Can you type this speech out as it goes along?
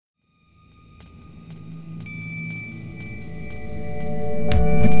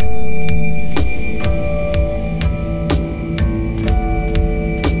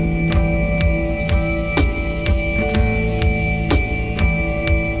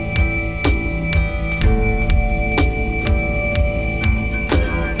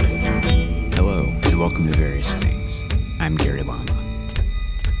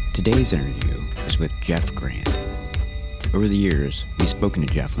Today's interview is with Jeff Grant. Over the years, we've spoken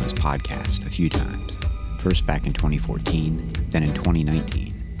to Jeff on this podcast a few times, first back in 2014, then in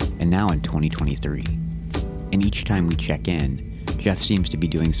 2019, and now in 2023. And each time we check in, Jeff seems to be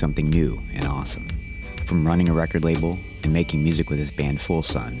doing something new and awesome. From running a record label and making music with his band Full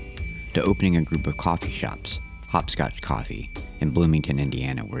Sun, to opening a group of coffee shops, Hopscotch Coffee, in Bloomington,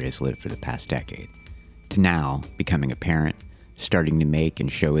 Indiana, where he has lived for the past decade, to now becoming a parent, starting to make and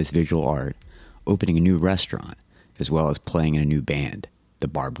show his visual art, opening a new restaurant, as well as playing in a new band, the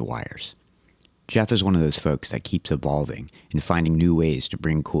Barbed Wires. Jeff is one of those folks that keeps evolving and finding new ways to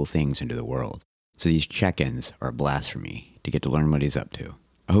bring cool things into the world. So these check-ins are a blast for me to get to learn what he's up to.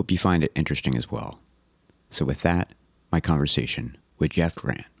 I hope you find it interesting as well. So with that, my conversation with Jeff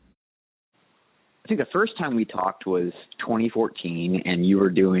Grant. I think the first time we talked was 2014, and you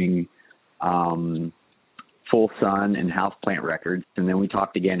were doing Full Sun and Houseplant Records. And then we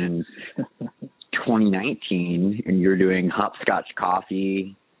talked again in 2019, and you're doing Hopscotch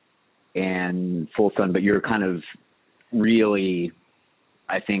Coffee and Full Sun, but you're kind of really,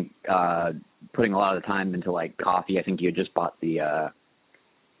 I think, putting a lot of the time into like coffee. I think you had just bought the a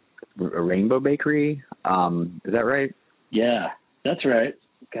Rainbow Bakery. Is that right? Yeah, that's right.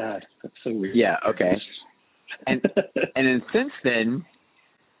 God, that's so weird. Yeah. Okay. And then since then,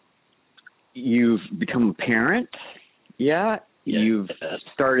 you've become a parent. Yeah. You've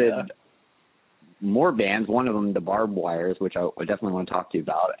started more bands. One of them, the Barbed Wires, which I definitely want to talk to you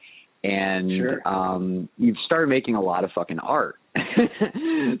about. And sure. You've started making a lot of fucking art.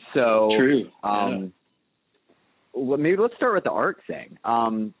 So true. Well, maybe let's start with the art thing.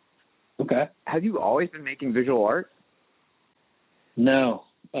 Okay. Have you always been making visual art? No,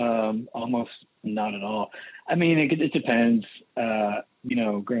 almost not at all. I mean, it depends.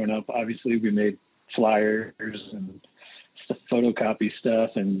 Growing up, obviously we made flyers and photocopy stuff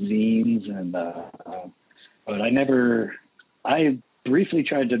and zines, and but I briefly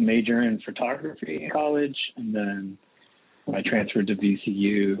tried to major in photography in college, and then when I transferred to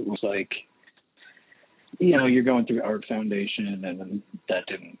VCU, it was like, you're going through art foundation, and then I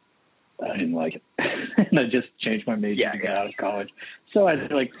didn't like it. And I just changed my major to get out of college. So I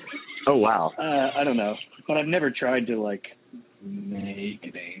like, oh, wow. I don't know, but I've never tried to like make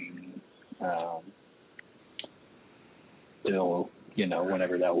anything, still,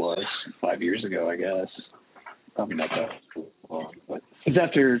 whenever that was, 5 years ago, I guess. Probably not that long, but it was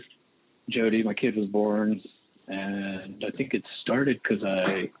after Jody, my kid, was born, and I think it started because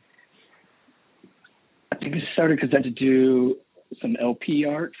I had to do some LP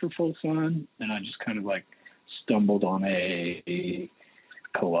art for Full Sun, and I just kind of like stumbled on a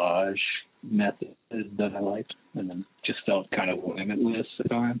collage method that I liked, and then just felt kind of limitless at the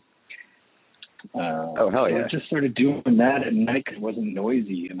time. Oh, hell yeah. So I just started doing that at night because it wasn't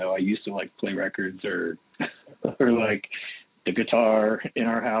noisy. I used to like play records or like the guitar in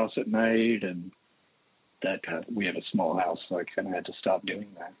our house at night, and we have a small house, so I kind of had to stop doing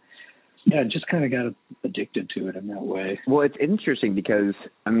that. Yeah, just kind of got addicted to it in that way. Well, it's interesting because,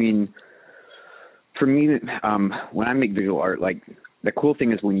 I mean, for me, when I make visual art, like, the cool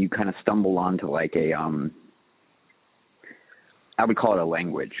thing is when you kind of stumble onto like I would call it a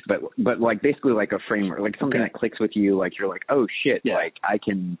language, but like basically like a framework, like something that clicks with you, like you're like, oh shit, like I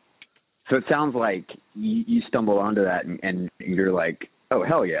can. So it sounds like you stumble onto that and you're like, oh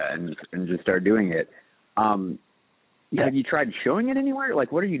hell yeah, and just start doing it. Have you tried showing it anywhere?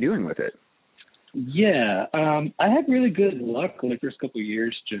 Like, what are you doing with it? Yeah, I had really good luck the first couple of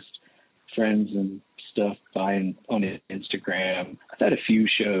years, just friends and stuff buying on Instagram. I've had a few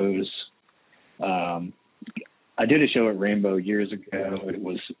shows. I did a show at Rainbow years ago. It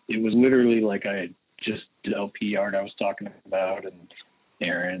was literally like I had just did LP art I was talking about, and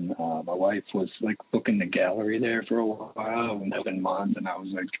Erin, my wife, was like booking the gallery there for a while, 11 months, and I was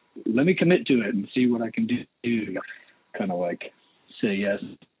like, let me commit to it and see what I can do. Kind of like say yes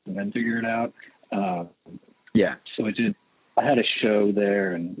and then figure it out. Yeah. So I did. I had a show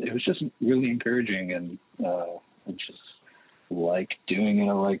there, and it was just really encouraging, and I just like doing it.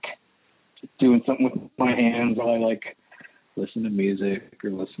 I like doing something with my hands while I like listen to music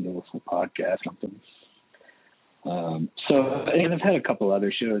or listen to a podcast, something. And I've had a couple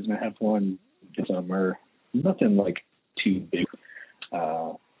other shows, and I have one this summer. Nothing like too big,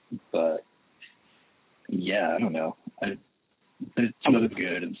 but yeah, I don't know. Some of them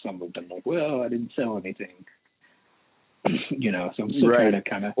good, and some of them like, well, I didn't sell anything. So I'm still trying to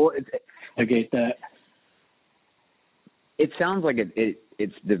kind of negate that. It sounds like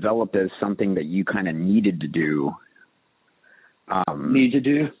it's developed as something that you kind of needed to do. Need to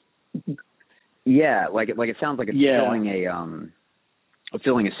do? Yeah, like it sounds like it's showing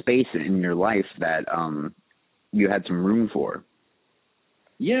filling a space in your life that you had some room for.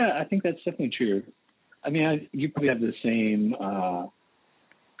 Yeah, I think that's definitely true. I mean, you probably have the same,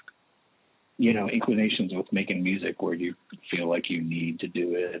 inclinations with making music where you feel like you need to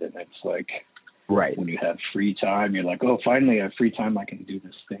do it. And it's like, right. When you have free time, you're like, oh, finally I have free time. I can do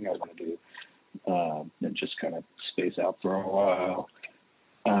this thing I want to do. And just kind of space out for a while.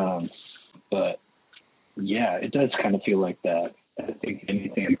 But yeah, it does kind of feel like that. I think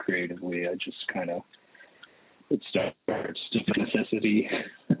anything creatively, I just kind of, it starts just a necessity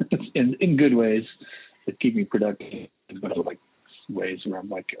in good ways that keep me productive, but like ways where I'm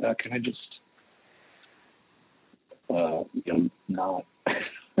like, can I just, not,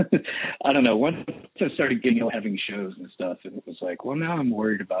 I don't know. Once I started having shows and stuff, and it was like, well, now I'm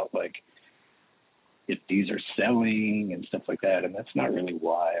worried about like, if these are selling and stuff like that. And that's not really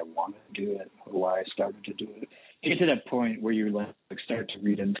why I want to do it or why I started to do it. You get to that point where you're like start to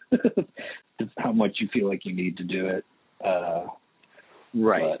read into how much you feel like you need to do it.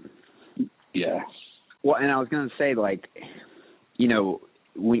 Right. But, yeah. Well, and I was going to say, like,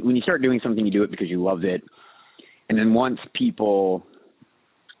 when you start doing something, you do it because you loved it. And then once if people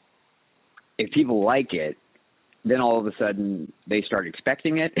like it, then all of a sudden they start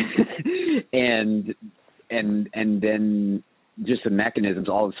expecting it. and then just the mechanisms,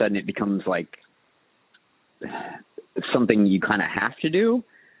 all of a sudden it becomes like something you kind of have to do.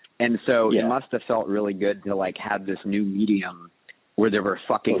 And so It must have felt really good to like have this new medium where there were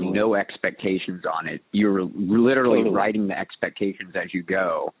fucking no expectations on it. You were literally writing the expectations as you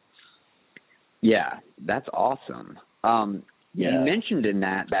go. Yeah, that's awesome. You mentioned in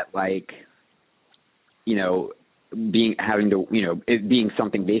that like, it being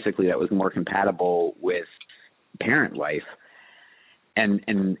something basically that was more compatible with parent life.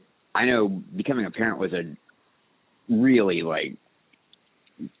 And I know becoming a parent was a really like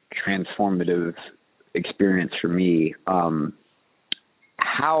transformative experience for me.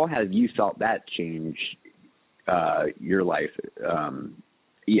 How have you felt that change your life? I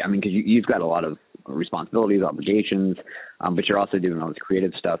mean, because you've got a lot of responsibilities, obligations, but you're also doing all this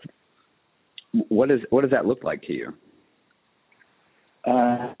creative stuff. What does that look like to you?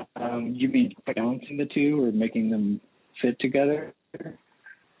 You mean balancing the two or making them fit together?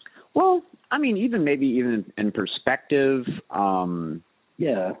 Well, I mean, even in perspective.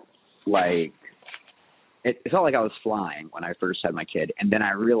 Like it felt like I was flying when I first had my kid, and then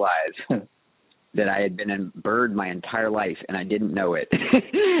I realized that I had been a bird my entire life, and I didn't know it.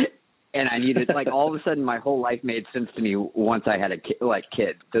 And I needed, like, all of a sudden my whole life made sense to me once I had a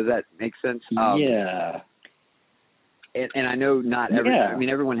kid. Does that make sense? Yeah. And I know not I mean,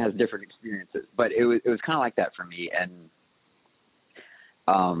 everyone has different experiences, but it was kind of like that for me. And,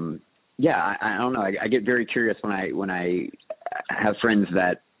 I don't know. I get very curious when I have friends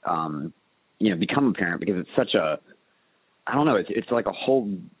that, become a parent, because it's such I don't know, it's like a whole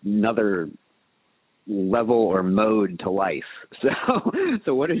nother level or mode to life.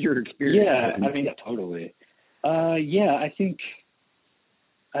 So what is your experience? Yeah, I mean, totally. I think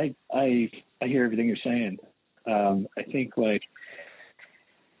I hear everything you're saying. I think like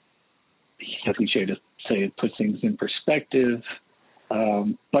it's cliche to say it puts things in perspective.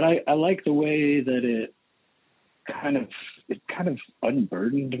 But I like the way that it kind of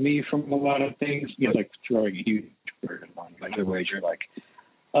unburdened me from a lot of things, like throwing a huge burden on, like the ways you're like,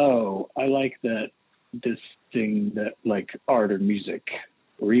 oh, I like that this thing that like art or music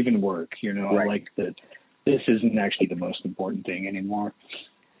or even work, right. I like that this isn't actually the most important thing anymore.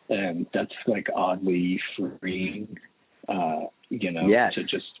 And that's like oddly freeing, to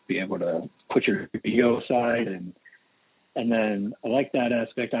just be able to put your ego aside. And then I like that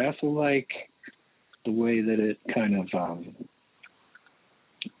aspect. I also like the way that it kind of,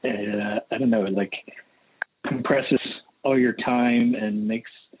 I don't know, like compresses all your time and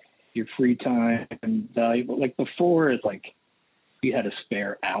makes your free time valuable. Like before, it's like you had a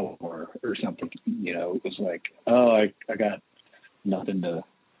spare hour or something, it was like, oh, I got nothing to,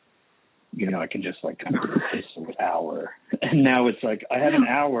 I can just like kind of do this an hour. And now it's like, I have an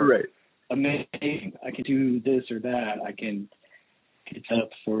hour. Right. Amazing. I can do this or that. I can get up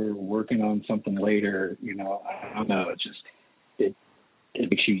for working on something later. I don't know. It's just, it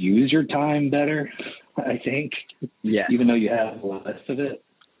makes you use your time better, I think. Yeah. Even though you have less of it.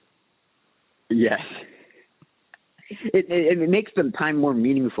 Yes. It makes the time more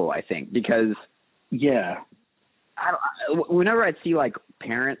meaningful, I think, because whenever I'd see like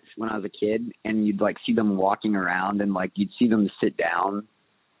parents when I was a kid, and you'd like see them walking around, and like you'd see them sit down,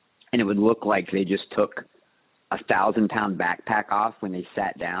 and it would look like they just took a 1,000-pound backpack off when they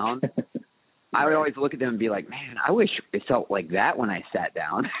sat down. I would always look at them and be like, man, I wish it felt like that when I sat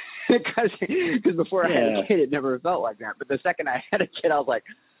down. Because before I had a kid, it never felt like that. But the second I had a kid, I was like,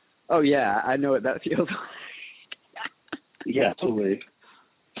 oh, yeah, I know what that feels like. Yeah, totally.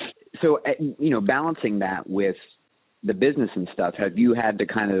 So, balancing that with the business and stuff, have you had to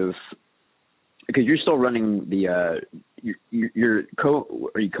kind of, because you're still running the, are you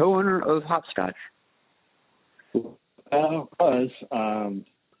co-owner of Hopscotch?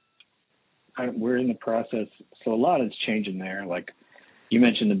 We're in the process, so a lot is changing there. Like you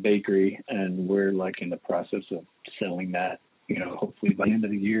mentioned the bakery, and we're like in the process of selling that, hopefully by the end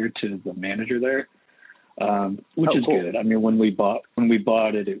of the year to the manager there, which is cool. Good. I mean, when we bought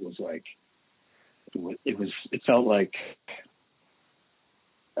it, it was like, it felt like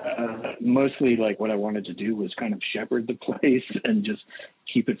mostly like what I wanted to do was kind of shepherd the place and just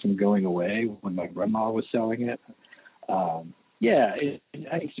keep it from going away when my grandma was selling it. I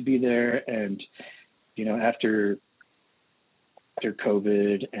used to be there, and after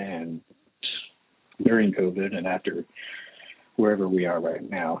COVID and during COVID and after wherever we are right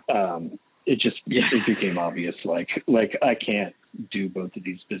now, it became obvious like I can't do both of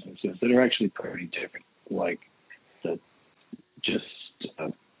these businesses that are actually pretty different. Like the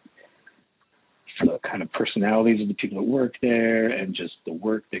kind of personalities of the people that work there and just the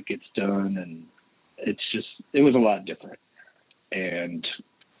work that gets done, and it was a lot different. And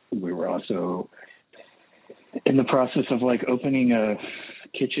we were also in the process of like opening a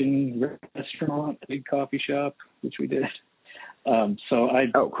kitchen restaurant, a big coffee shop, which we did. Oh,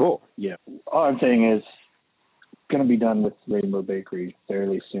 cool. Yeah. All I'm saying is going to be done with Rainbow Bakery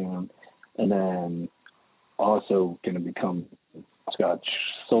fairly soon. And then also going to become Scotch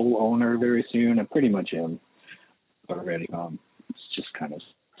sole owner very soon. I pretty much am already. It's just kind of,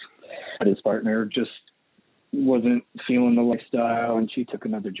 his partner just wasn't feeling the lifestyle, and she took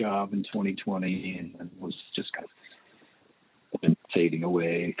another job in 2020 and was just kind of been fading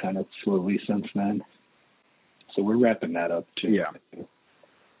away kind of slowly since then. So we're wrapping that up too. Yeah.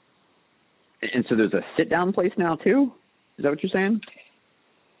 And so there's a sit-down place now too? Is that what you're saying?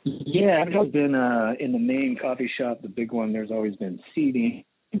 Yeah, I've always been in the main coffee shop, the big one. There's always been seating.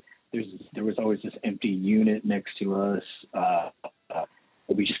 There was always this empty unit next to us.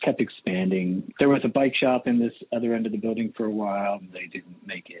 We just kept expanding. There was a bike shop in this other end of the building for a while, and they didn't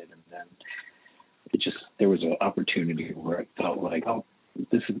make it. And then there was an opportunity where it felt like,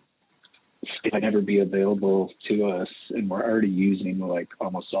 this might never be available to us, and we're already using like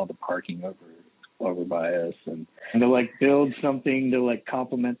almost all the parking over by us, and to like build something to like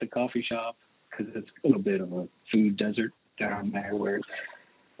complement the coffee shop, because it's a little bit of a food desert down there where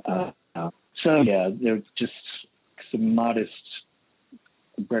there's just some modest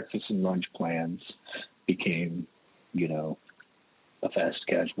breakfast and lunch plans became a fast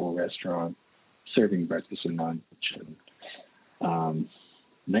casual restaurant serving breakfast and lunch. And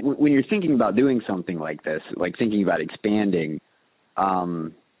when you're thinking about doing something like this, like thinking about expanding,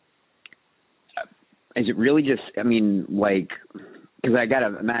 is it really just, because I got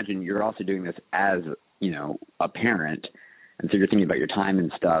to imagine you're also doing this as, a parent, and so you're thinking about your time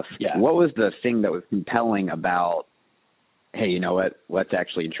and stuff. Yeah. What was the thing that was compelling about, hey, you know what, let's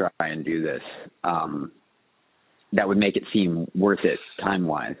actually try and do this, that would make it seem worth it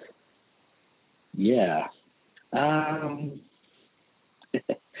time-wise? Yeah.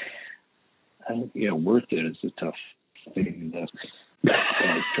 Worth it is a tough thing to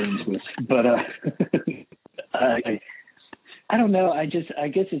terms with, but I don't know. I guess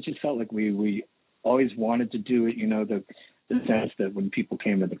it just felt like we always wanted to do it. The sense that when people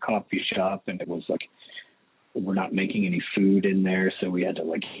came to the coffee shop and it was like, we're not making any food in there, so we had to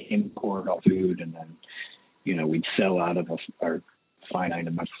like import all food, and then we'd sell out of our finite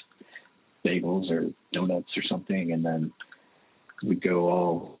amount of bagels or donuts or something, and then we'd go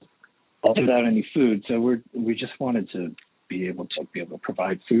all without any food. So we just wanted to be able to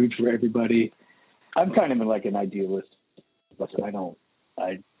provide food for everybody. I'm kind of like an idealist, but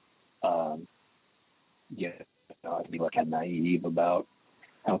I'd be like naive about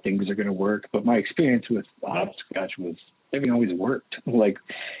how things are going to work. But my experience with Hopscotch was everything always worked. Like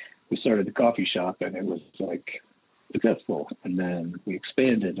we started the coffee shop and it was like successful, and then we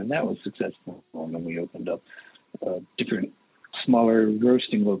expanded and that was successful, and then we opened up a different smaller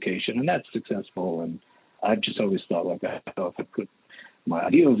roasting location and that's successful. And I've just always thought like that, if I put my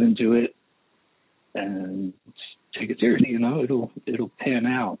ideals into it and take it seriously, it'll pan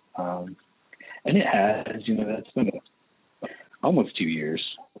out. And it has, that's been almost 2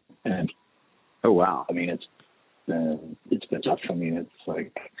 years. And oh wow, it's been tough. It's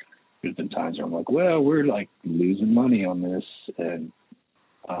like there's been times where I'm like, well, we're like losing money on this, and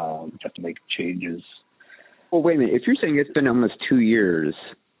have to make changes. Well, wait a minute. If you're saying it's been almost 2 years,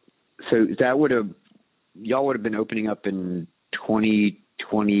 so that y'all would have been opening up in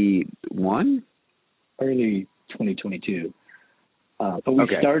 2021? Early 2022. But we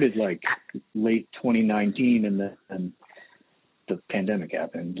started like late 2019, and then the pandemic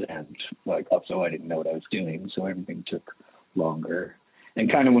happened, and like also I didn't know what I was doing, so everything took longer.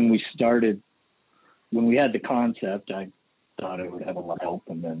 And kind of when we had the concept, I thought I would have a lot of help,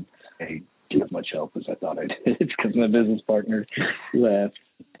 and then I didn't have much help as I thought I did because my business partner left.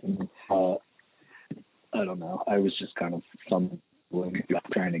 And, I don't know. I was just kind of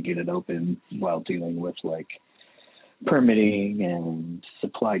trying to get it open while dealing with like permitting and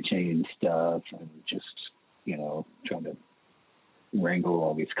supply chain stuff, and just, you know, trying to wrangle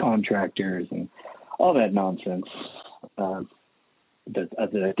all these contractors and all that nonsense. That I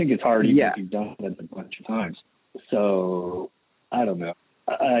think it's hard even if you've done it a bunch of times. So I don't know.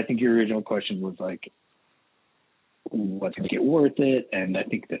 I think your original question was like, what's going to get worth it? And I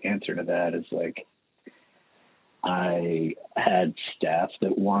think the answer to that is like, I had staff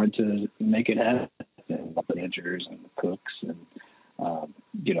that wanted to make it happen, and the managers and the cooks, and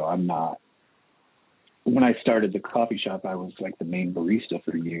you know, when I started the coffee shop, I was like the main barista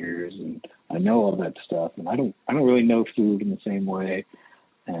for years, and I know all that stuff, and I don't really know food in the same way.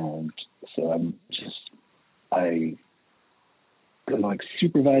 And so I'm like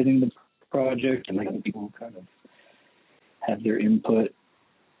supervising the project, and like other people kind of have their input,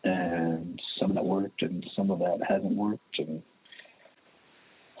 and some of that worked and some of that hasn't worked, and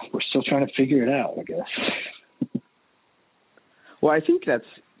we're still trying to figure it out, I guess. Well, I think I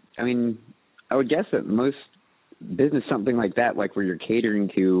would guess that most business, something like that, like where you're catering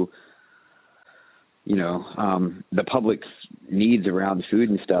to, you know, the public's needs around food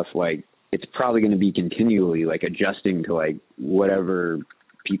and stuff, like it's probably going to be continually like adjusting to like whatever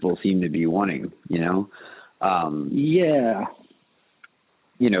people seem to be wanting, you know? Yeah.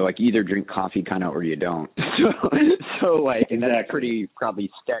 You know, like either drink coffee kind of, or you don't. So like, and that's pretty probably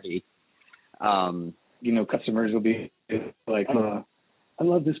steady. You know, customers will be like, I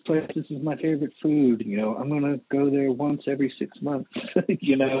love this place. This is my favorite food. You know, I'm going to go there once every 6 months.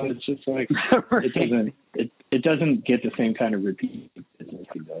 You know, it's just like, it doesn't get the same kind of repeat business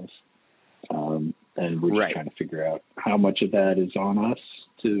it does. And we're just trying to figure out how much of that is on us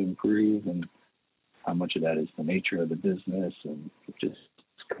to improve, and how much of that is the nature of the business, and just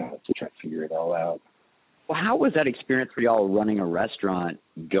kind of to try to figure it all out. Well, how was that experience for y'all running a restaurant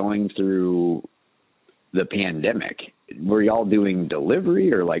going through the pandemic? Were y'all doing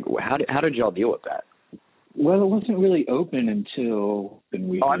delivery, or like how did y'all deal with that? Well, it wasn't really open until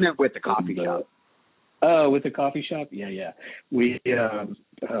we. Oh, I meant with the coffee shop. Oh, with the coffee shop? Yeah. We, I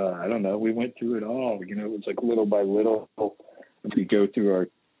don't know. We went through it all. You know, it was like little by little. If we go through our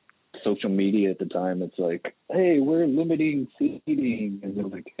social media at the time, it's like, hey, we're limiting seating, and they're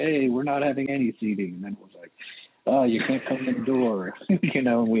like, hey, we're not having any seating, and then it was like, oh, you can't come in the door. You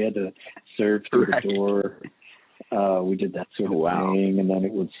know, and we had to serve through the door. We did that sort of thing, and then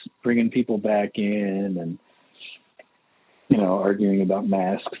it was bringing people back in, and you know, arguing about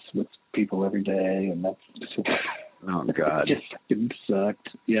masks with people every day, and that's oh god, just fucking sucked.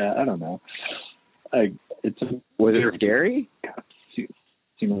 Yeah, I don't know. Was it scary?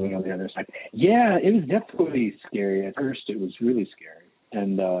 Seemingly on the other side. Yeah, it was definitely scary. At first, it was really scary,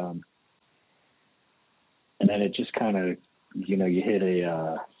 and then it just kind of, you know, you hit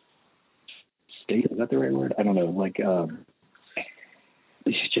a state. Is that the right word? I don't know. Like, you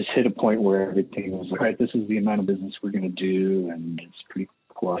just hit a point where everything was like, right, this is the amount of business we're going to do, and it's pretty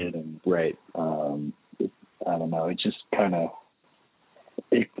quiet, and I don't know. It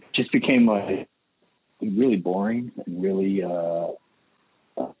just became like really boring and really,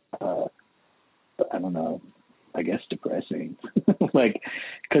 I don't know, I guess depressing. Like,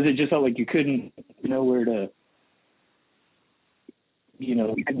 because it just felt like you couldn't know where to, you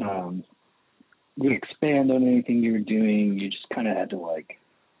know, you couldn't really expand on anything you were doing. You just kind of had to like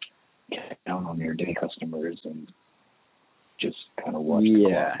get down on your day customers and just kind of watch the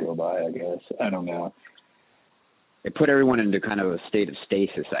clock go by, I guess. I don't know. It put everyone into kind of a state of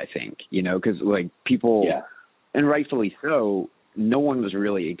stasis, I think, you know, because like people, and rightfully so, no one was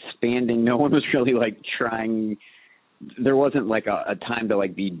really expanding. No one was really like trying. There wasn't like a time to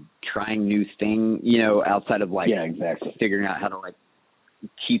like be trying new thing, you know, outside of like figuring out how to like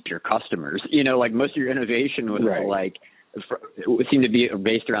keep your customers, you know, like most of your innovation was like, it seemed to be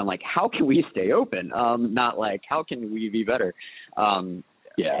based around like, how can we stay open? Not like, how can we be better? And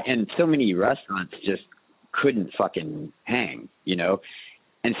so many restaurants just couldn't fucking hang, you know?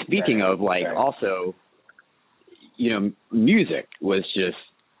 And speaking of like, also, you know, music was just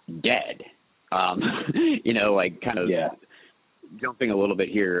dead. Like kind of jumping a little bit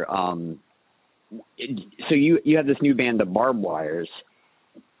here. So you have this new band, the Barbed Wires.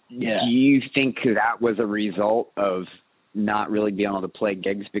 Yeah. Do you think that was a result of not really being able to play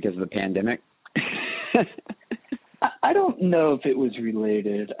gigs because of the pandemic? I don't know if it was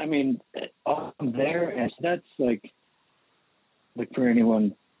related. I mean, on their end, that's like for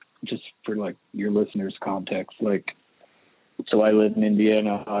anyone, just for like your listeners' context, like, so I live in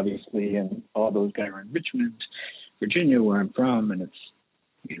Indiana, obviously, and all those guys are in Richmond, Virginia, where I'm from, and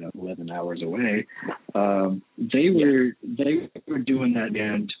it's 11 hours away. They were doing that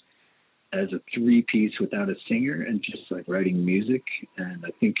band as a 3-piece without a singer and just like writing music, and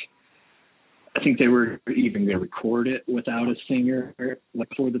I think they were even going to record it without a singer like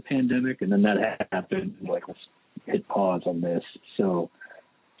for the pandemic, and then that happened. Like, let's hit pause on this. So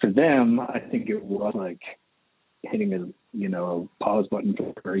for them, I think it was like hitting a pause button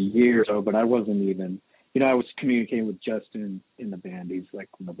for a year or so, but I wasn't even, I was communicating with Justin in the band. He's like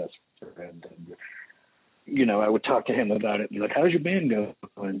my best friend. And, I would talk to him about it, be like, how's your band going?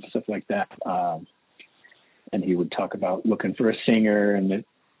 And stuff like that. And he would talk about looking for a singer, and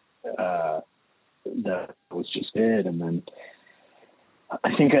that was just it. And then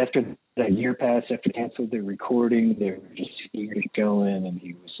I think after that year passed, after they canceled their recording, they were just eager to go in, and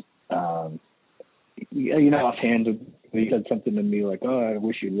he was, offhand, he said something to me like, "Oh, I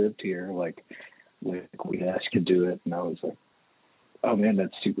wish you lived here. Like we'd ask you to do it." And I was like, "Oh man,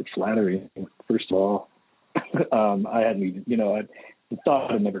 that's super flattering." First of all, I hadn't even, the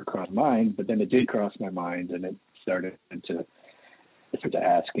thought had never crossed my mind, but then it did cross my mind, and it started to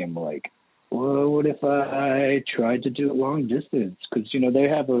ask him like, well, what if I tried to do it long distance? Because they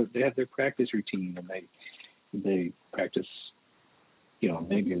have their practice routine, and they practice,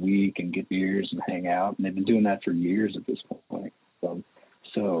 maybe a week and get beers and hang out, and they've been doing that for years at this point.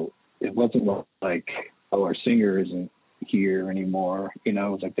 So it wasn't like, oh, our singer isn't here anymore. It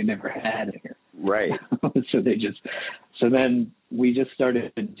was like they never had it here. Right. So then we just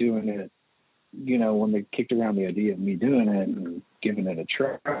started doing it. When they kicked around the idea of me doing it and giving it a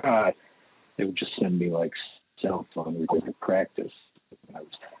try, they would just send me like cell phone recording practice. I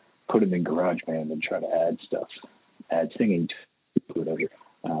would put them in GarageBand and try to add singing to it.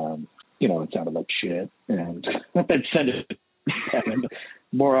 It sounded like shit, and I'd send it. And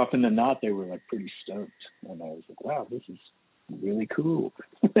more often than not, they were like pretty stoked, and I was like, "Wow, this is really cool."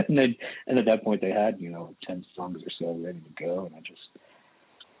 and at that point, they had 10 songs or so ready to go, and I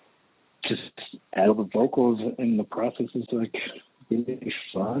just add all the vocals, and the process is like really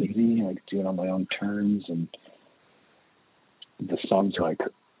fun, easy. I could do it on my own terms, and the songs are like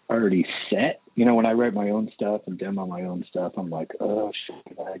already set. When I write my own stuff and demo my own stuff, I'm like, oh,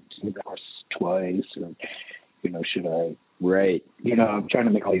 should I do that twice, or should I? Right. I'm trying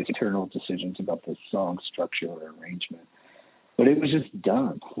to make all these internal decisions about the song structure or arrangement, but it was just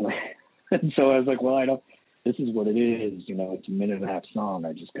done. And so I was like, well, this is what it is. It's a 1.5-minute song.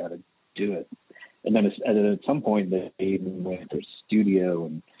 I just got to do it. And then at some point, they even went to the studio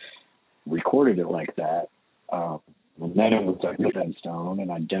and recorded it like that. And then it was like set stone,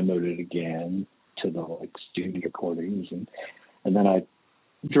 and I demoed it again to the studio recordings, and then I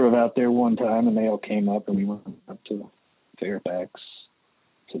drove out there one time, and they all came up, and we went up to Fairfax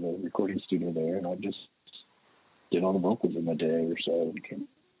to the recording studio there, and I just did all the vocals in a day or so and came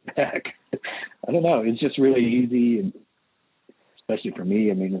back. I don't know. It's just really easy, and especially for me,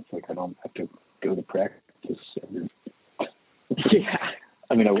 I mean, it's like I don't have to go to practice. Yeah.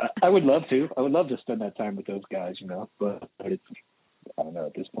 I mean, I would love to. I would love to spend that time with those guys, but it's, I don't know,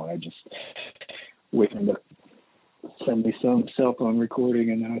 at this point, I just wait for them to send me some cell phone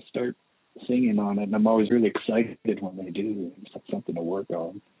recording, and then I start singing on it. And I'm always really excited when they do. It's like something to work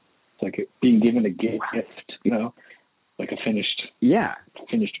on. It's like being given a gift, like a finished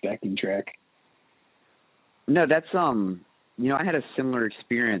backing track. No, that's I had a similar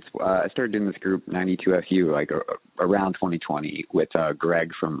experience. I started doing this group 92FU like around 2020 with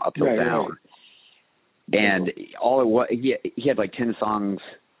Greg from Uphill Down. Right. And all it was, he had like 10 songs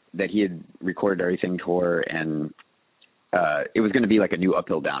that he had recorded everything for, and it was going to be like a new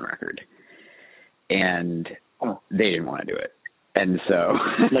Uphill Down record, and they didn't want to do it. And so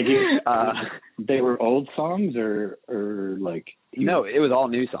like they were old songs or like no, it was all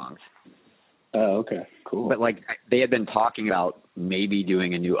new songs. Oh, okay, cool. But like they had been talking about maybe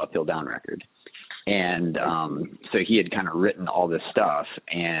doing a new Uphill Down record, and so he had kind of written all this stuff,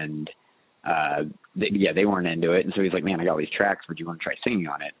 and they weren't into it. And so he's like, "Man, I got all these tracks. Would you want to try singing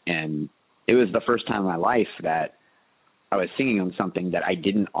on it?" And it was the first time in my life that I was singing on something that I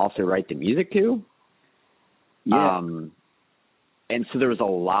didn't also write the music to. Yeah. And so there was a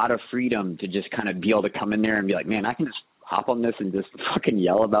lot of freedom to just kind of be able to come in there and be like, man, I can just hop on this and just fucking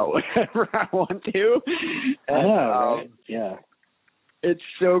yell about whatever I want to. And, I know, right? Yeah. It's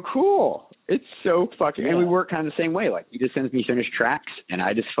so cool. It's so fucking, and we work kind of the same way. Like, he just sends me finished tracks, and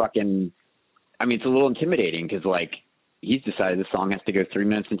I just fucking, I mean, it's a little intimidating because, like, he's decided the song has to go 3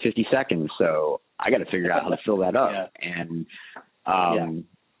 minutes and 50 seconds. So I got to figure out how to fill that up and,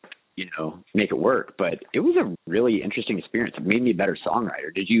 you know, make it work. But it was a really interesting experience. It made me a better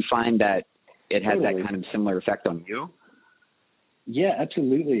songwriter. Did you find that it had that kind of similar effect on you? Yeah,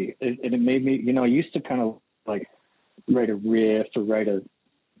 absolutely. And it made me, you know, I used to kind of like write a riff or write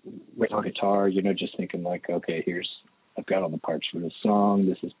on guitar, you know, just thinking like, okay, I've got all the parts for this song.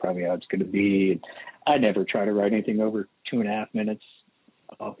 This is probably how it's going to be. And I never try to write anything over 2.5 minutes,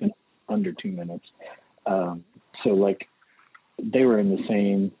 often under 2 minutes. So like they were in the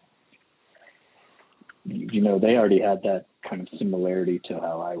same, you know, they already had that kind of similarity to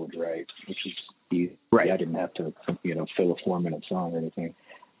how I would write, which is easy. Right. I didn't have to, you know, fill a 4-minute song or anything.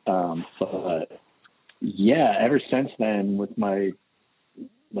 But yeah, ever since then with my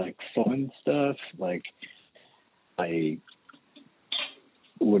like fun stuff, like I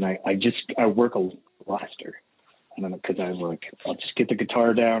work a lot faster. I don't know, because I'll just get the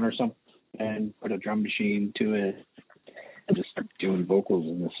guitar down or something and put a drum machine to it and just start doing vocals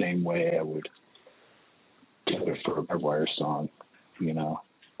in the same way I would do it for a Barbed Wires song, you know.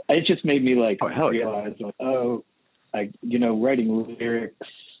 It just made me like realize like, you know, writing lyrics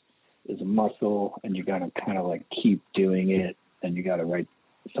is a muscle, and you gotta kind of like keep doing it, and you gotta write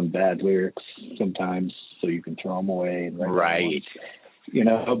some bad lyrics sometimes so you can throw them away and write you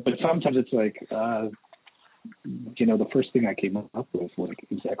know. But sometimes it's like you know, the first thing I came up with was like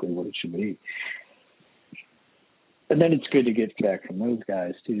exactly what it should be. And then it's good to get back from those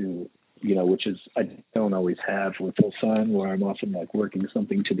guys too, you know, which is I don't always have with Full Sun, where I'm often like working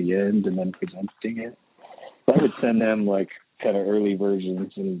something to the end and then presenting it. But I would send them like kind of early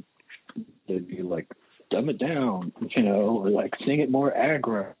versions, and they'd be like, dumb it down, you know, or like sing it more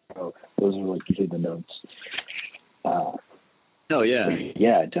aggro. Those are like usually the notes.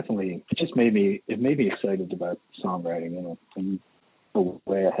 Yeah, definitely. It just made me excited about songwriting in a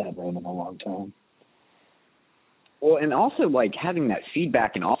way I haven't in a long time. Well, and also like having that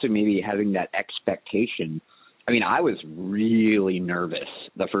feedback, and also maybe having that expectation. I mean, I was really nervous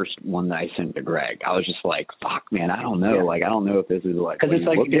the first one that I sent to Greg. I was just like, fuck, man, I don't know. Yeah. Like, I don't know if this is like, because it's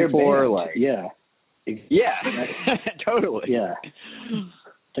like looking for, band. like, yeah, totally. Yeah.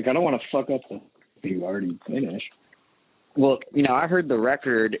 It's like, I don't want to fuck up the you already finished. Well, you know, I heard the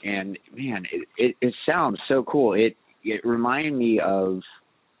record, and man, it sounds so cool. It reminded me of,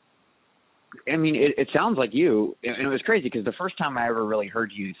 I mean, it sounds like you, and it was crazy because the first time I ever really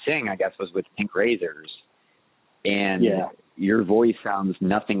heard you sing, I guess, was with Pink Razors, and your voice sounds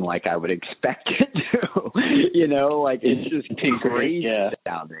nothing like I would expect it to. You know, like it's just crazy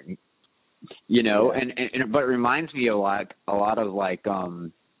sounding. You know, and but it reminds me a lot of like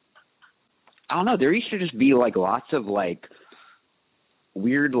I don't know, there used to just be like lots of like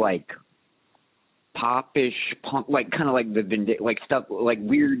weird like popish punk, like kind of like the like stuff, like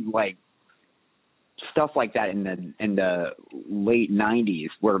weird like stuff like that in the late 90s,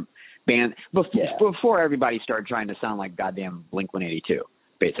 where band before everybody started trying to sound like goddamn Blink-182,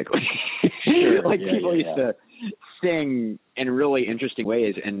 basically. Like people used to sing in really interesting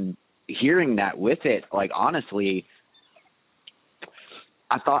ways, and hearing that with it, like honestly,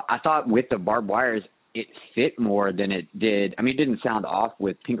 I thought with the Barbed Wires it fit more than it did. I mean, it didn't sound off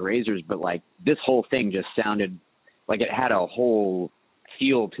with Pink Razors, but like this whole thing just sounded like it had a whole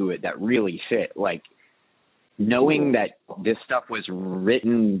feel to it that really fit. Like knowing that this stuff was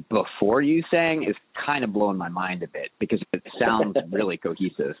written before you sang is kind of blowing my mind a bit, because it sounds really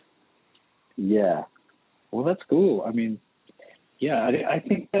cohesive. Yeah. Well, that's cool. I mean, yeah, I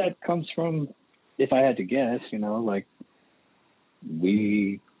think that comes from, if I had to guess, you know, like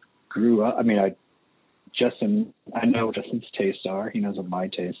we grew up. I mean, I know Justin's tastes are. He knows what my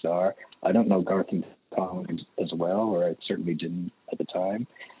tastes are. I don't know Garth and Tom as well, or I certainly didn't at the time.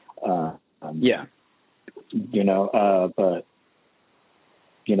 You know, but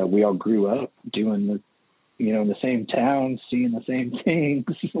you know, we all grew up doing in the same town, seeing the same things.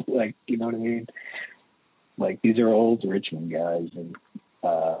 Like, you know what I mean? Like, these are old Richmond guys, and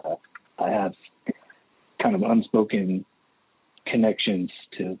I have kind of unspoken connections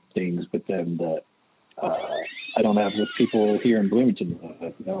to things with them that I don't have with people here in Bloomington that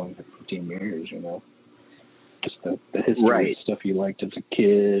I've known for 15 years, you know. Just the history stuff you liked as a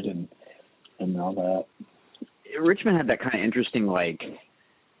kid and all that. Richmond had that kind of interesting, like,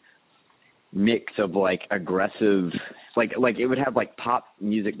 mix of like aggressive, like it would have like pop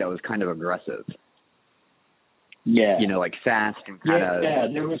music that was kind of aggressive. Yeah. You know, like fast and kind of. Yeah,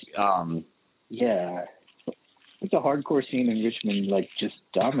 there was. Yeah. The hardcore scene in Richmond, like, just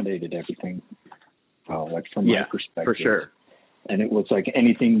dominated everything. Like, from my perspective. For sure. And it was like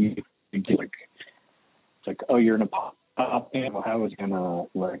anything you do, like, it's like, oh, you're in a pop band. Well, how is it gonna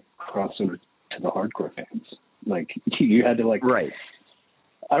like cross over to the hardcore fans? Like, you had to like. Right.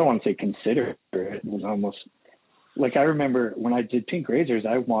 I don't want to say consider it. It was almost like, I remember when I did Pink Razors,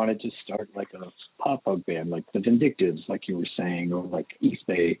 I wanted to start like a pop punk band, like the Vindictives, like you were saying, or like East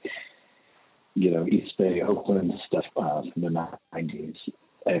Bay, East Bay, Oakland stuff from the 90s.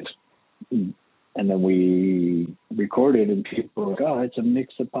 And then we recorded, and people were like, oh, it's a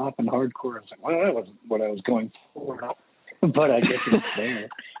mix of pop and hardcore. I was like, well, that wasn't what I was going for. But I guess it's there.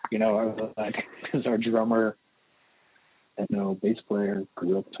 I was like, because our drummer and bass player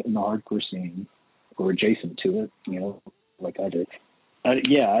grew up in the hardcore scene, or adjacent to it, like I did.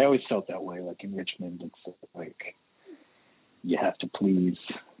 I always felt that way. Like in Richmond, it's like you have to please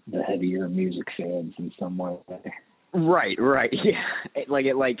the heavier music fans in some way. Right. Yeah.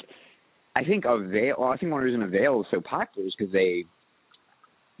 I think one reason Avail is so popular is because they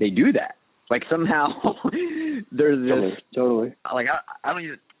do that. Like somehow there's this totally. Like I don't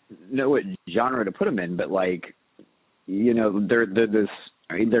even know what genre to put them in, but like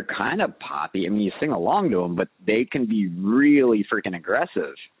they're kind of poppy. I mean, you sing along to them, but they can be really freaking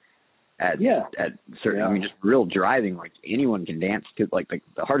aggressive at certain. Yeah. I mean, just real driving. Like anyone can dance to. Like the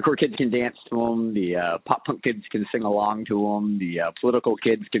hardcore kids can dance to them. The pop punk kids can sing along to them. The political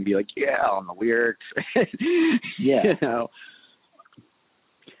kids can be like, on the lyrics. Yeah.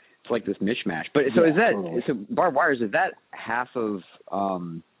 It's like this mishmash. But so is that totally. so? Barbed Wires, is that half of?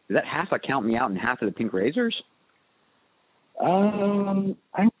 Is that half of Count Me Out and half of the Pink Razors? I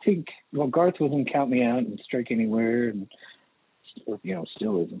don't think. Well, Garth was in Count Me Out and Strike Anywhere, and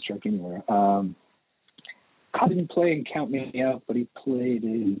still is in Strike Anywhere. I didn't play in Count Me Out, but he played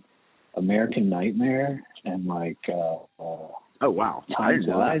in American Nightmare and like. Oh wow! Time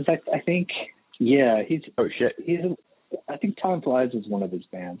Flies, I think. Yeah, he's. Oh shit! I think Time Flies is one of his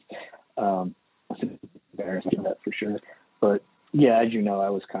bands. I'm embarrassed for that for sure, but yeah, as you know, I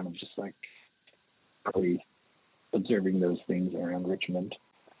was kind of just like probably observing those things around Richmond.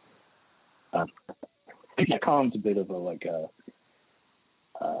 Colin's a bit of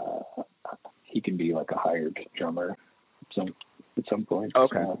he can be like a hired drummer at some point.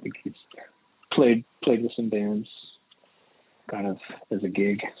 Okay. So I think he's played with some bands kind of as a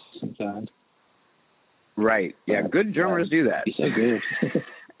gig sometimes. Right. Yeah, good drummers do that. He's so good.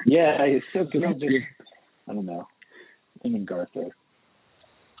 Yeah, he's so good. I don't know. Him and Garth they're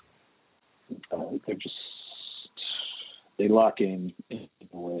just, they lock in a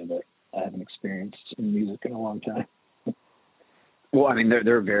way that I haven't experienced in music in a long time. Well, I mean,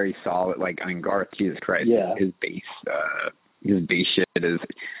 they're very solid. Like, I mean, Garth, Jesus Christ, his bass shit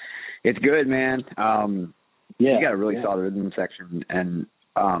it's good, man. You got a really solid rhythm section, and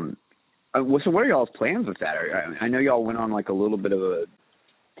so what are y'all's plans with that? I know y'all went on like a little bit of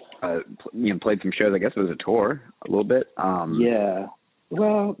played some shows. I guess it was a tour, a little bit. Yeah.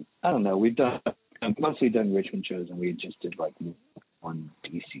 Well, I don't know. We've mostly done Richmond shows, and we just did like one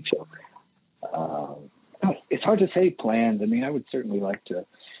DC show. It's hard to say plans. I mean, I would certainly like to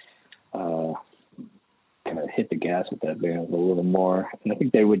kind of hit the gas with that band a little more, and I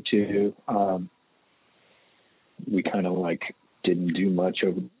think they would too. We kind of like didn't do much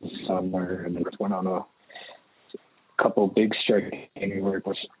over the summer, and then went on a couple big Strike Anywhere.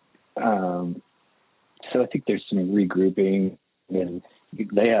 So I think there's some regrouping, and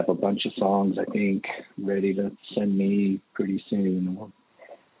they have a bunch of songs, I think, ready to send me pretty soon.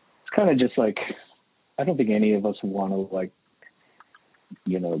 It's kind of just like, I don't think any of us want to like,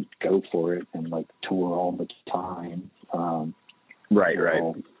 go for it and like tour all the time. Right.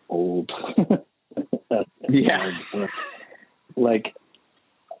 Old. Yeah. Like,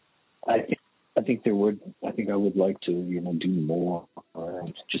 I think I would like to, do more or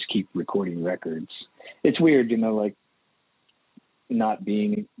just keep recording records. It's weird, like not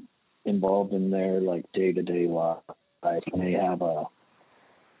being involved in their like day-to-day life. And they have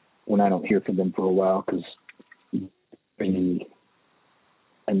when I don't hear from them for a while and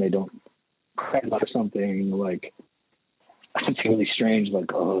they don't crack or something, like it's really strange.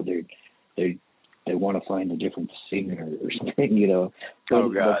 Like, oh, they want to find a different singer or something, Oh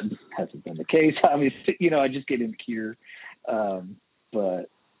God, that hasn't been the case. Obviously, I just get insecure. But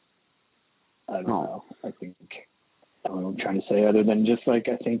I don't know. I think I don't know what I'm trying to say other than just like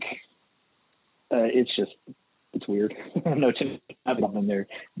I think it's just it's weird. No, to have them in their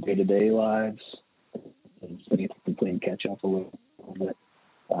day-to-day lives and playing catch up a little bit.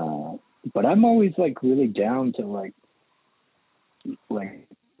 But I'm always like really down to like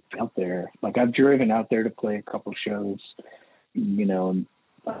out there. Like I've driven out there to play a couple shows, you know, and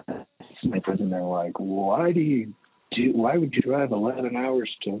my friends and they're like, why would you drive 11 hours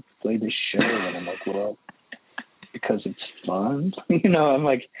to play this show? And I'm like, well, because it's fun. You know, I'm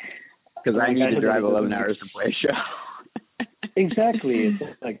like, because I need to drive 11 hours to play a show. Exactly. It's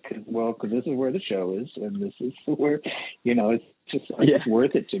like, well, because this is where the show is, and this is where, you know, it's just like, it's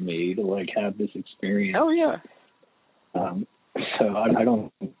worth it to me to like have this experience. Oh yeah. So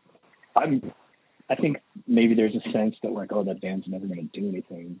I think maybe there's a sense that like, oh, that band's never going to do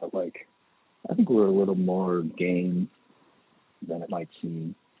anything, but like, I think we're a little more game than it might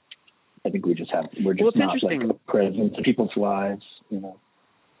seem. I think we're just not like a presence in people's lives, you know.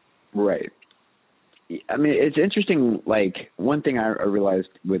 Right. I mean, it's interesting. Like one thing I realized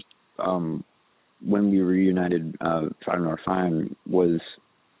with when we reunited Fine or Fine was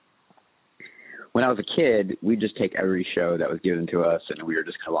when I was a kid, we'd just take every show that was given to us, and we were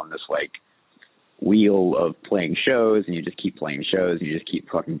just kind of on this like wheel of playing shows, and you just keep playing shows, and you just keep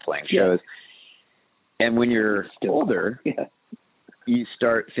fucking playing shows. And when you're older, you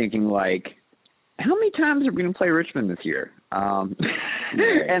start thinking like, how many times are we going to play Richmond this year?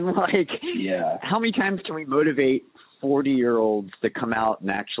 And like, how many times can we motivate 40-year-olds to come out and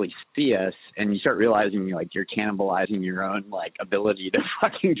actually see us? And you start realizing like you're cannibalizing your own like ability to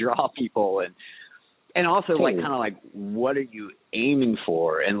fucking draw people, and also like kind of like what are you aiming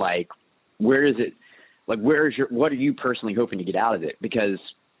for, and like where is it, like what are you personally hoping to get out of it? Because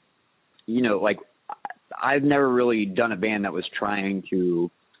you know, like I've never really done a band that was trying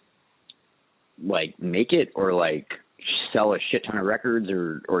to like make it or like sell a shit ton of records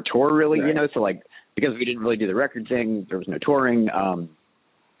or tour really, you know, so like because we didn't really do the record thing, there was no touring,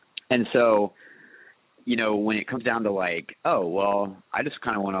 and so you know, when it comes down to like, oh well, I just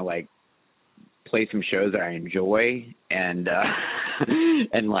kind of want to like play some shows that I enjoy, and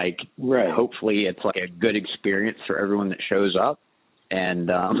and like hopefully it's like a good experience for everyone that shows up, and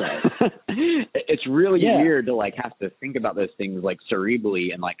it's really weird to like have to think about those things like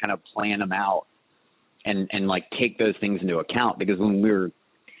cerebrally and like kind of plan them out and like take those things into account, because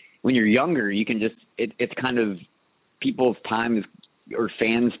when you're younger, you can just it's kind of people's time is, or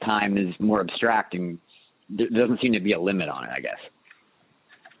fans' time is more abstract, and there doesn't seem to be a limit on it, I guess.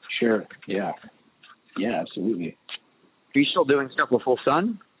 Sure. Yeah, absolutely. Are you still doing stuff with Full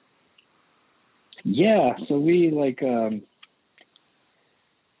Sun? Yeah, so we like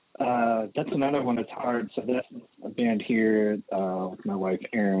that's another one that's hard. So that's a band here with my wife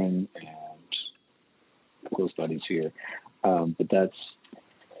Erin and close buddies here. But that's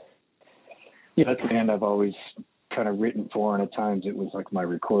a band I've always kind of written for, and at times it was like my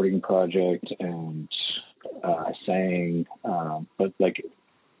recording project, and I sang. But like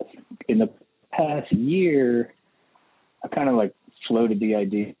in the past year, I kind of like floated the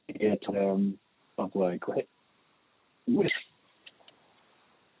idea to them of like, what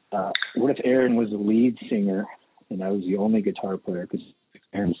if Aaron was the lead singer and I was the only guitar player, because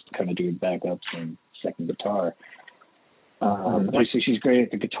Aaron's kind of doing backups and second guitar. Obviously she's great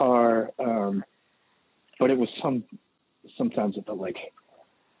at the guitar, but it was sometimes it felt like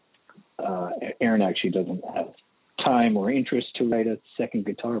Aaron actually doesn't have time or interest to write a second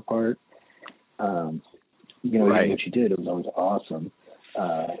guitar part. What she did, it was always awesome.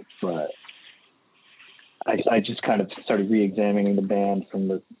 But I just kind of started re-examining the band from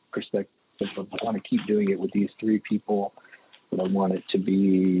the perspective of I want to keep doing it with these three people, but I want it to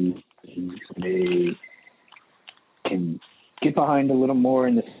be they can get behind a little more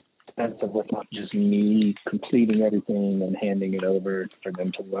in the sense of like not just me completing everything and handing it over for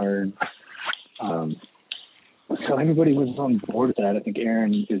them to learn. So everybody was on board with that. I think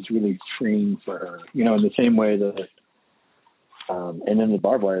Erin is really freeing for her, in the same way that, and then the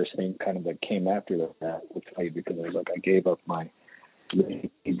Barbed Wires thing kind of like came after that with me, because I was like, I gave up my lead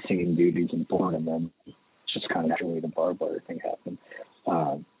singing duties in Born, and then just kind of naturally the Barbed Wire thing happened.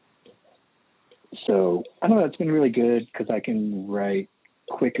 So I don't know, it's been really good because I can write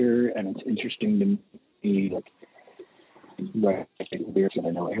quicker, and it's interesting to me, like, write lyrics that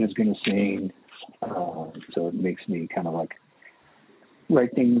I know Anna's going to sing. So it makes me kind of like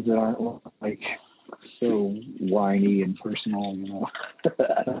write things that aren't like so whiny and personal,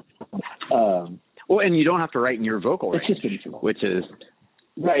 Well, and you don't have to write in your vocal range, which is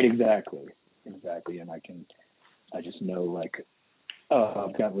right. Exactly. And I just know like, oh,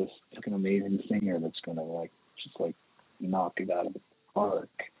 I've got this fucking amazing singer that's going to like, just like knock it out of the park.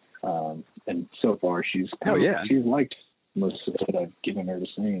 And so far she's liked most of it I've given her to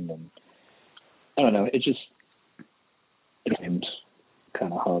sing, and I don't know, it seems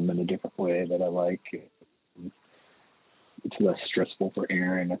kind of hum in a different way that I like. It's less stressful for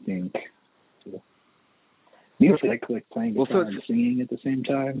Aaron, I think. You like playing guitar and singing at the same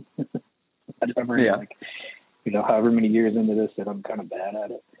time. I've heard however many years into this that I'm kind of bad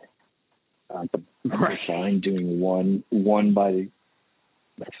at it. I'm fine doing one by the,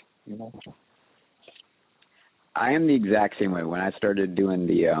 I am the exact same way. When I started doing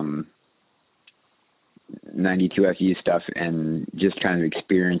the 92 FU stuff and just kind of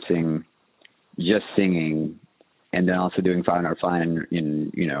experiencing just singing, and then also doing 5 Hour Flying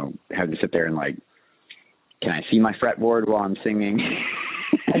and having to sit there and can I see my fretboard while I'm singing?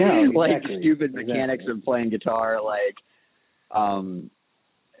 I know, exactly. Stupid mechanics of playing guitar.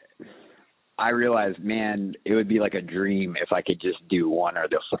 I realized, man, it would be like a dream if I could just do one or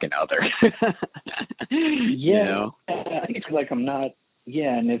the fucking other. I think it's I'm not.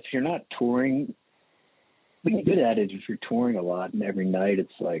 Yeah, and if you're not touring, being good at it, if you're touring a lot and every night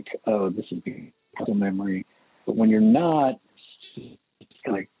it's this is a memory. But when you're not,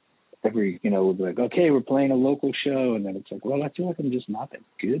 it's every, okay, we're playing a local show, and then it's well, I feel like I'm just not that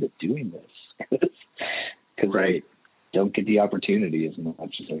good at doing this because I don't get the opportunity as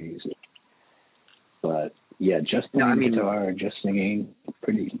much as I use it. But yeah, just playing guitar, just singing,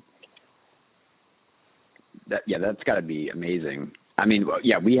 pretty. That's got to be amazing. I mean,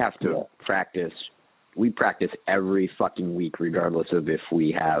 we have to practice. We practice every fucking week, regardless of if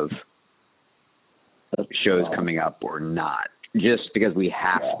we have shows coming up or not. Just because we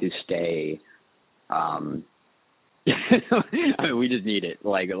have to stay, I mean, we just need it.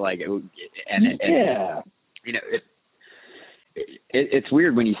 It's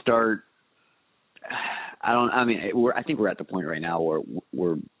weird when you start. I think we're at the point right now where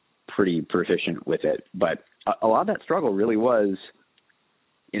we're pretty proficient with it, but a lot of that struggle really was,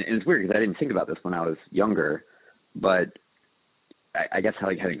 and it's weird because I didn't think about this when I was younger, but I guess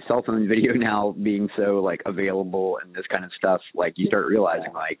having cell phone video now being so available and this kind of stuff, you start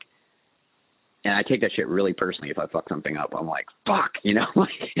realizing and I take that shit really personally. If I fuck something up, I'm fuck,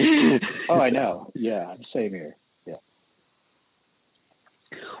 Oh, I know. Yeah. Same here. Yeah.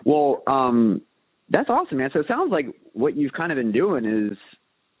 Well, that's awesome, man. So it sounds like what you've kind of been doing is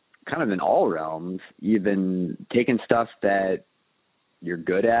kind of in all realms. You've been taking stuff that you're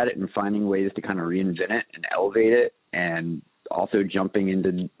good at it and finding ways to kind of reinvent it and elevate it, and also jumping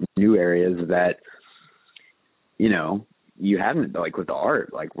into new areas that, you haven't, with the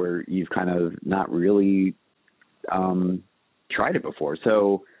art, where you've kind of not really tried it before.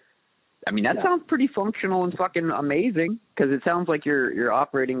 So, I mean, that sounds pretty functional and fucking amazing, because it sounds like you're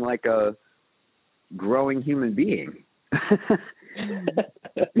operating like a growing human being.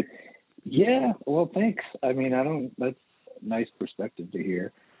 Yeah, well, thanks. I mean, that's a nice perspective to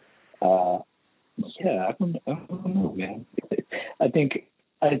hear. I don't know, man. I think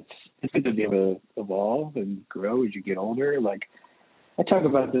it's good to be able to evolve and grow as you get older. I talk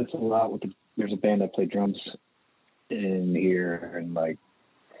about this a lot there's a band I play drums in here, and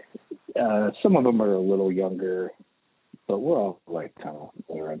some of them are a little younger, but we're all kind of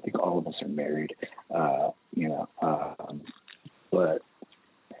older. I think all of us are married, but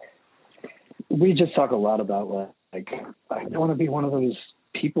we just talk a lot about I don't want to be one of those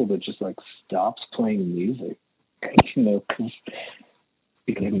people that just stops playing music, because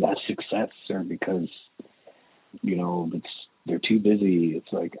that's success, or because they're too busy.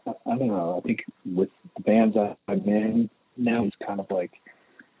 It's I don't know. I think with the bands I'm in now, it's kind of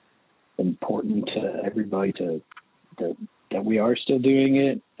important to everybody that we are still doing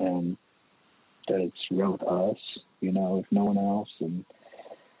it, and that it's real with us, if no one else. And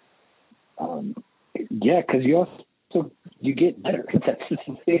because you get better. That's the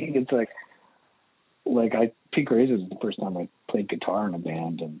thing. It's Pete Razor was the first time I played guitar in a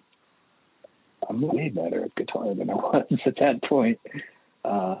band, and I'm way better at guitar than I was at that point.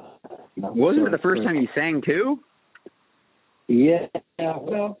 Wasn't it the first time you sang too? Yeah.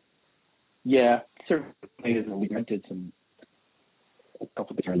 Well, yeah. Certainly, we did a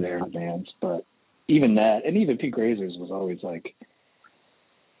couple of different there bands, but even that, and even Pete Razor's was always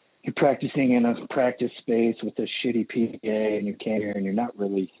you're practicing in a practice space with a shitty PA, and you can't hear, and you're not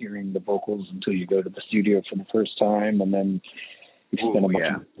really hearing the vocals until you go to the studio for the first time, and then you spend a bunch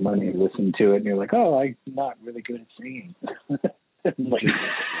of money listening to it, and you're I'm not really good at singing.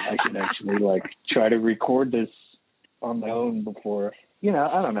 I should actually try to record this on my own before,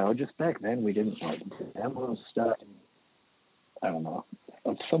 I don't know. Just back then we didn't demo stuff. I don't know.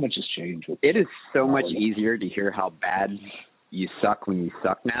 So much has changed. It is so much easier to hear how bad you suck when you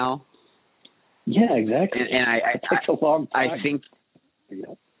suck now. Yeah, exactly. And it takes a long time. I think,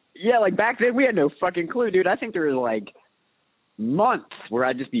 yeah, like back then we had no fucking clue, dude. I think there was like months where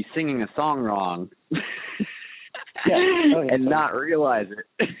I'd just be singing a song wrong and not realize it.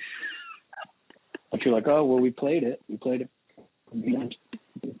 But you're like, oh, well, we played it. That's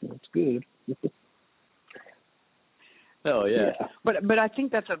good. Oh yeah. But I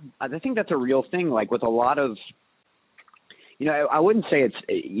think that's a real thing. Like with a lot of, I wouldn't say it's,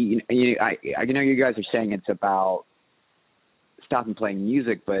 I know you guys are saying it's about stopping playing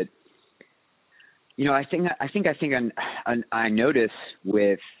music, but I notice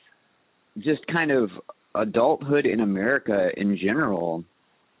with just kind of adulthood in America in general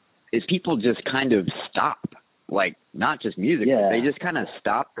is people just kind of stop, like not just music, they just kind of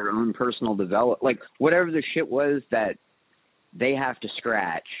stop their own personal development, like whatever the shit was that they have to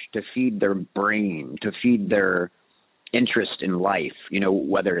scratch to feed their brain, to feed their interest in life,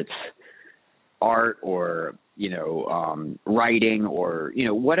 whether it's art or, writing or,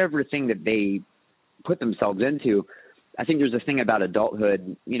 whatever thing that they put themselves into. I think there's a thing about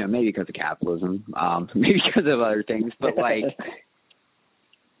adulthood, maybe because of capitalism, maybe because of other things, but like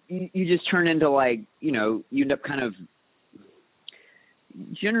you just turn into like, you end up kind of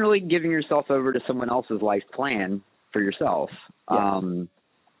generally giving yourself over to someone else's life plan for yourself. And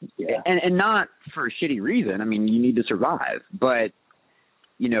not for a shitty reason. I mean, you need to survive, but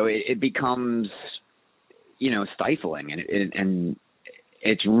it becomes, stifling, and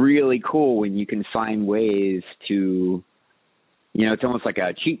it's really cool when you can find ways to, it's almost like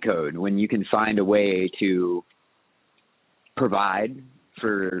a cheat code when you can find a way to provide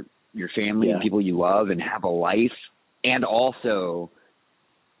for your family and people you love and have a life, and also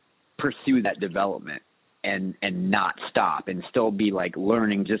pursue that development and not stop and still be like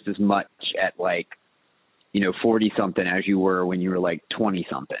learning just as much at like, 40 something as you were when you were like 20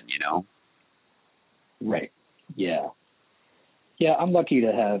 something, Right. Yeah. Yeah. I'm lucky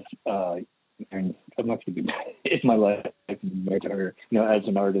to have, and I'm lucky to be in my life, married to her, as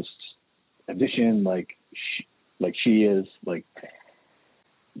an artist, a musician, like she is, like,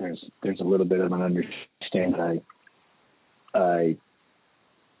 there's a little bit of an understanding that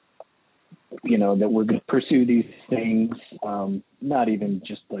we're going to pursue these things, not even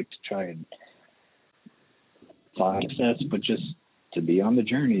just like to try and find success, but just to be on the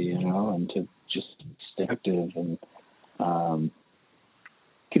journey, and to just stay active. And,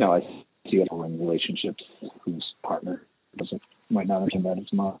 I see people in relationships whose partner might not understand that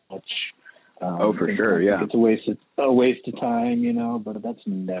as much. For sure, yeah. It's a waste of time, but that's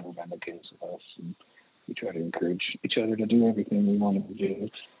never been the case with us. And we try to encourage each other to do everything we want to do.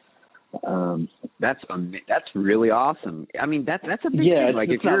 That's really awesome. I mean, that's a big thing. Like,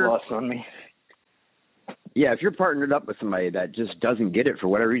 if you're lost on me. Yeah, if you're partnered up with somebody that just doesn't get it for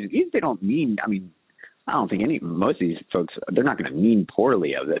whatever reason, even if they don't mean, I mean, I don't think most of these folks, they're not going to mean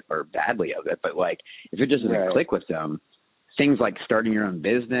poorly of it or badly of it, but like, if it just doesn't click with them, things like starting your own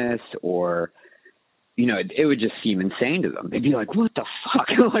business or, it would just seem insane to them. They'd be like, what the fuck?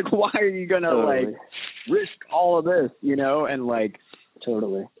 Like, why are you going to like risk all of this, and like,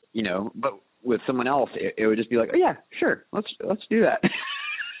 totally, but with someone else, it would just be like, oh yeah, sure. Let's do that.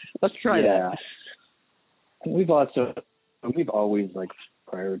 Let's try that. We've always like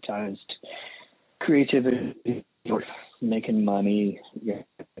prioritized creativity or making money,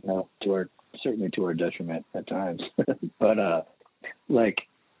 certainly to our detriment at times. But I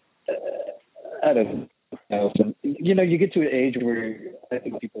don't know. You get to an age where I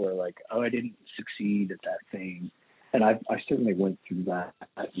think people are like, oh, I didn't succeed at that thing. And I certainly went through that,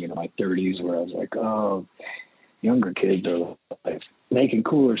 my 30s, where I was like, oh, younger kids are like making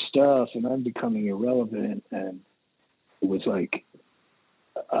cooler stuff and I'm becoming irrelevant. And it was like,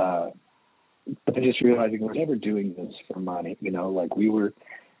 but just realizing we're never doing this for money, like we were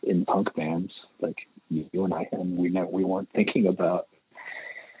in punk bands, like you and I, and we weren't thinking about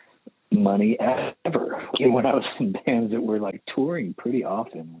money ever. When I was in bands that were like touring pretty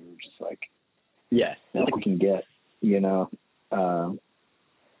often, we were just like, I think we can get,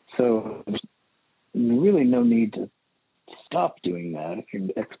 so there's really no need to stop doing that if your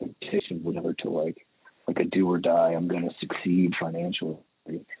expectation was never to like a do or die, I'm going to succeed financially.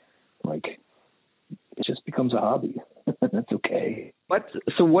 Like, it just becomes a hobby. That's okay.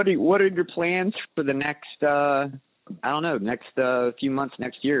 So what are your plans for the next, next few months,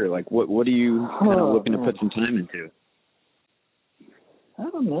 next year? Like, what are you kind of looking to put some time into? I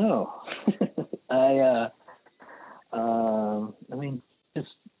don't know. I mean, just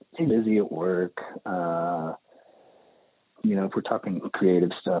stay busy at work. If we're talking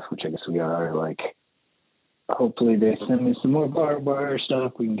creative stuff, which I guess we are, like, hopefully they send me some more Barbed Wire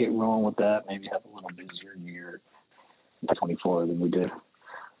stuff. We can get rolling with that. Maybe have a little busier year in 24 than we did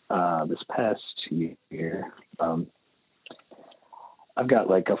this past year. I've got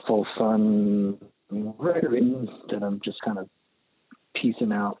like a full Sun record written that I'm just kind of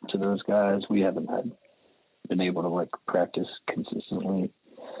piecing out to those guys. We haven't been able to like practice consistently.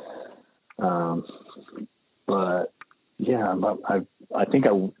 But yeah, I think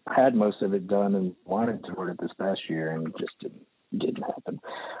I had most of it done and wanted to record it this past year, and it just didn't happen.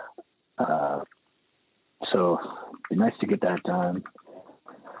 So it'd be nice to get that done.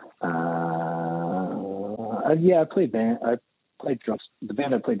 I played band. I played drums. The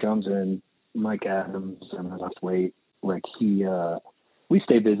band I played drums in, Mike Adams and Last Wait. Like we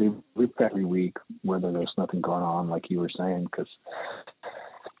stay busy. We prep every week, whether there's nothing going on, like you were saying, because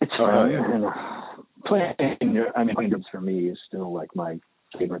it's fun. And playing drums for me is still like my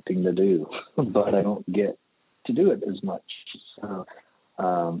favorite thing to do, but I don't get to do it as much. So,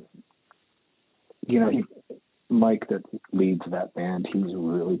 Mike that leads that band, he's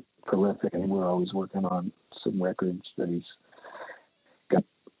really prolific, and we're always working on some records that he's got,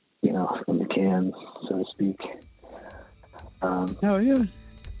 in the can, so to speak. Oh yeah.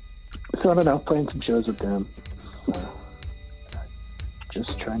 So I don't know, playing some shows with them.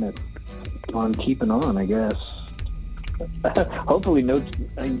 Just trying to keep on keeping on, I guess. Hopefully,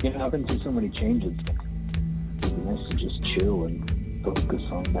 I've been through so many changes. It'd be nice to just chill and focus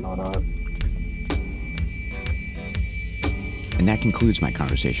on what's going on. And that concludes my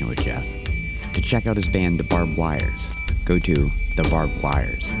conversation with Jeff. To check out his band, The Barbed Wires, go to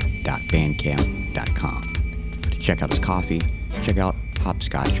thebarbedwires.bandcamp.com. To check out his coffee, check out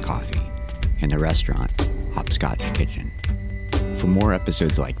Hopscotch Coffee and the restaurant, Hopscotch Kitchen. For more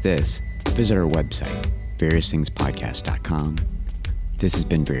episodes like this, visit our website, variousthingspodcast.com. This has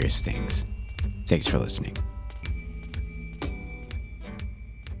been Various Things. Thanks for listening.